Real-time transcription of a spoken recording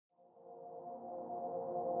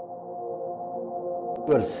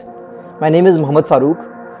Viewers, my name is Mohammed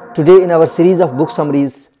Farooq. Today in our series of book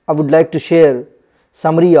summaries, I would like to share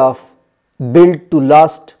summary of Built to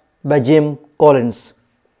Last by Jim Collins.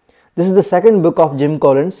 This is the second book of Jim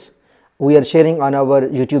Collins we are sharing on our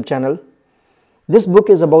YouTube channel. This book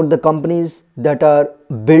is about the companies that are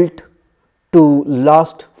built to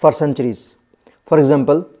last for centuries. For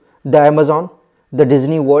example, the Amazon, the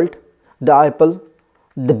Disney World, the Apple,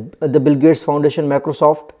 the Bill Gates Foundation,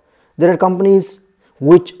 Microsoft. There are companies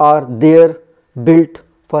which are there built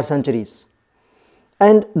for centuries.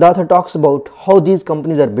 And the author talks about how these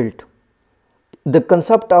companies are built. The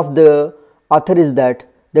concept of the author is that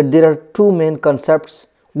there are two main concepts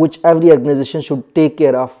which every organization should take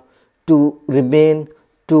care of to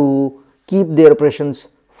keep their operations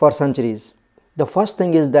for centuries. The first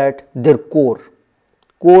thing is that their core.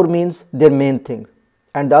 Core means their main thing,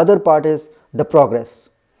 and the other part is the progress.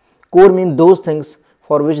 Core means those things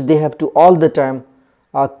for which they have to all the time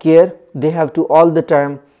care, they have to all the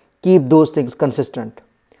time keep those things consistent.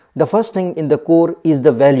 The first thing in the core is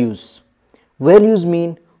the values. Values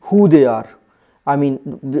mean who they are. I mean,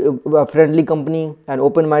 a friendly company, an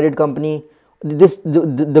open-minded company,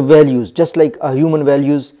 the values, just like human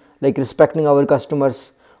values, like respecting our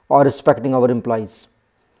customers or respecting our employees.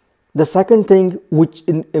 The second thing which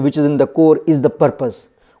is in the core is the purpose.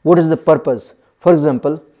 What is the purpose? For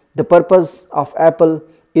example, the purpose of Apple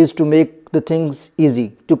is to make the things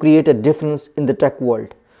easy, to create a difference in the tech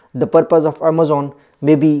world. The purpose of Amazon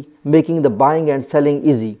may be making the buying and selling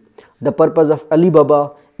easy. The purpose of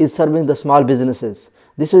Alibaba is serving the small businesses.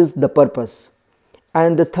 This is the purpose.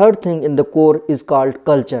 And the third thing in the core is called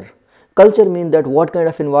culture. Culture means that what kind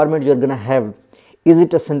of environment you are going to have. Is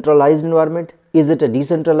it a centralized environment? Is it a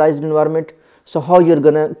decentralized environment? So how you are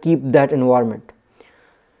going to keep that environment?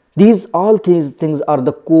 These things are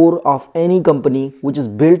the core of any company which is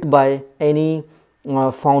built by any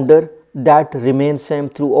founder that remains same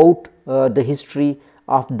throughout the history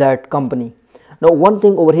of that company. Now, one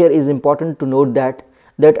thing over here is important to note that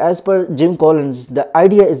as per Jim Collins, the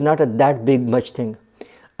idea is not a that big much thing.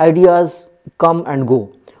 Ideas come and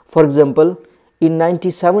go. For example, in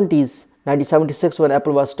 1976 when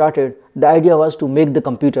Apple was started, the idea was to make the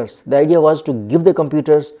computers. The idea was to give the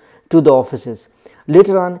computers to the offices.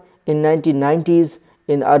 Later on in 1990s,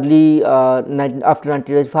 in early after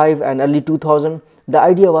 1995 and early 2000, the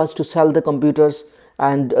idea was to sell the computers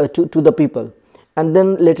and to the people. And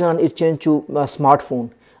then later on it changed to a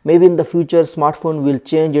smartphone. Maybe in the future smartphone will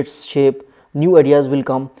change its shape, new ideas will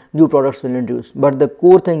come, new products will introduce. But the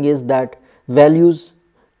core thing is that values,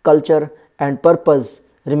 culture and purpose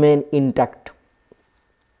remain intact.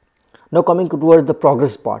 Now coming towards the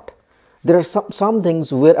progress part. There are some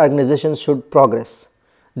things where organizations should progress.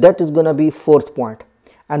 That is going to be fourth point,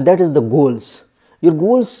 and that is the goals. Your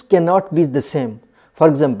goals cannot be the same. For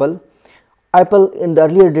example, Apple in the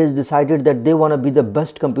earlier days decided that they want to be the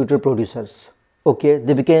best computer producers. Okay,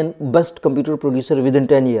 they became best computer producer within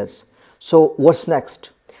 10 years. So what's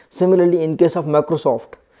next? Similarly, in case of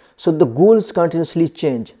Microsoft, so the goals continuously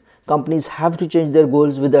change. Companies have to change their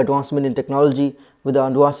goals with the advancement in technology, with the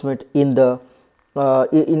advancement in the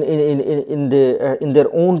in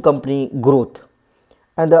their own company growth.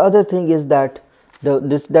 And the other thing is that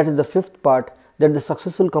that is the fifth part, that the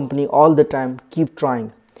successful company all the time keep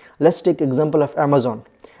trying. Let's take example of Amazon.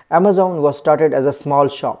 Amazon was started as a small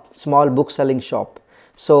shop, small book selling shop.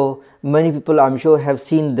 So many people I'm sure have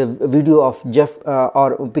seen the video of Jeff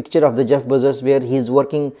or picture of the Jeff Bezos where he is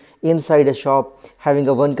working inside a shop having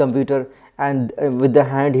a one computer, and with the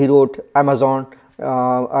hand he wrote Amazon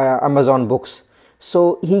books.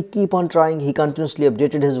 So he keep on trying, he continuously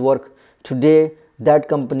updated his work. Today that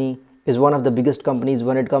company is one of the biggest companies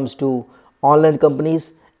when it comes to online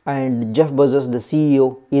companies, and Jeff Bezos, the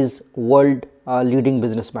CEO, is world leading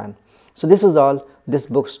businessman. So this is all this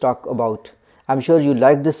book's talk about. I'm sure you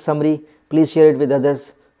like this summary. Please share it with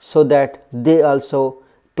others so that they also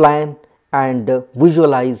plan and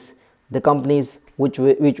visualize the companies which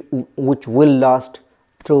will last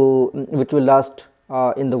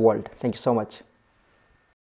in the world. Thank you so much.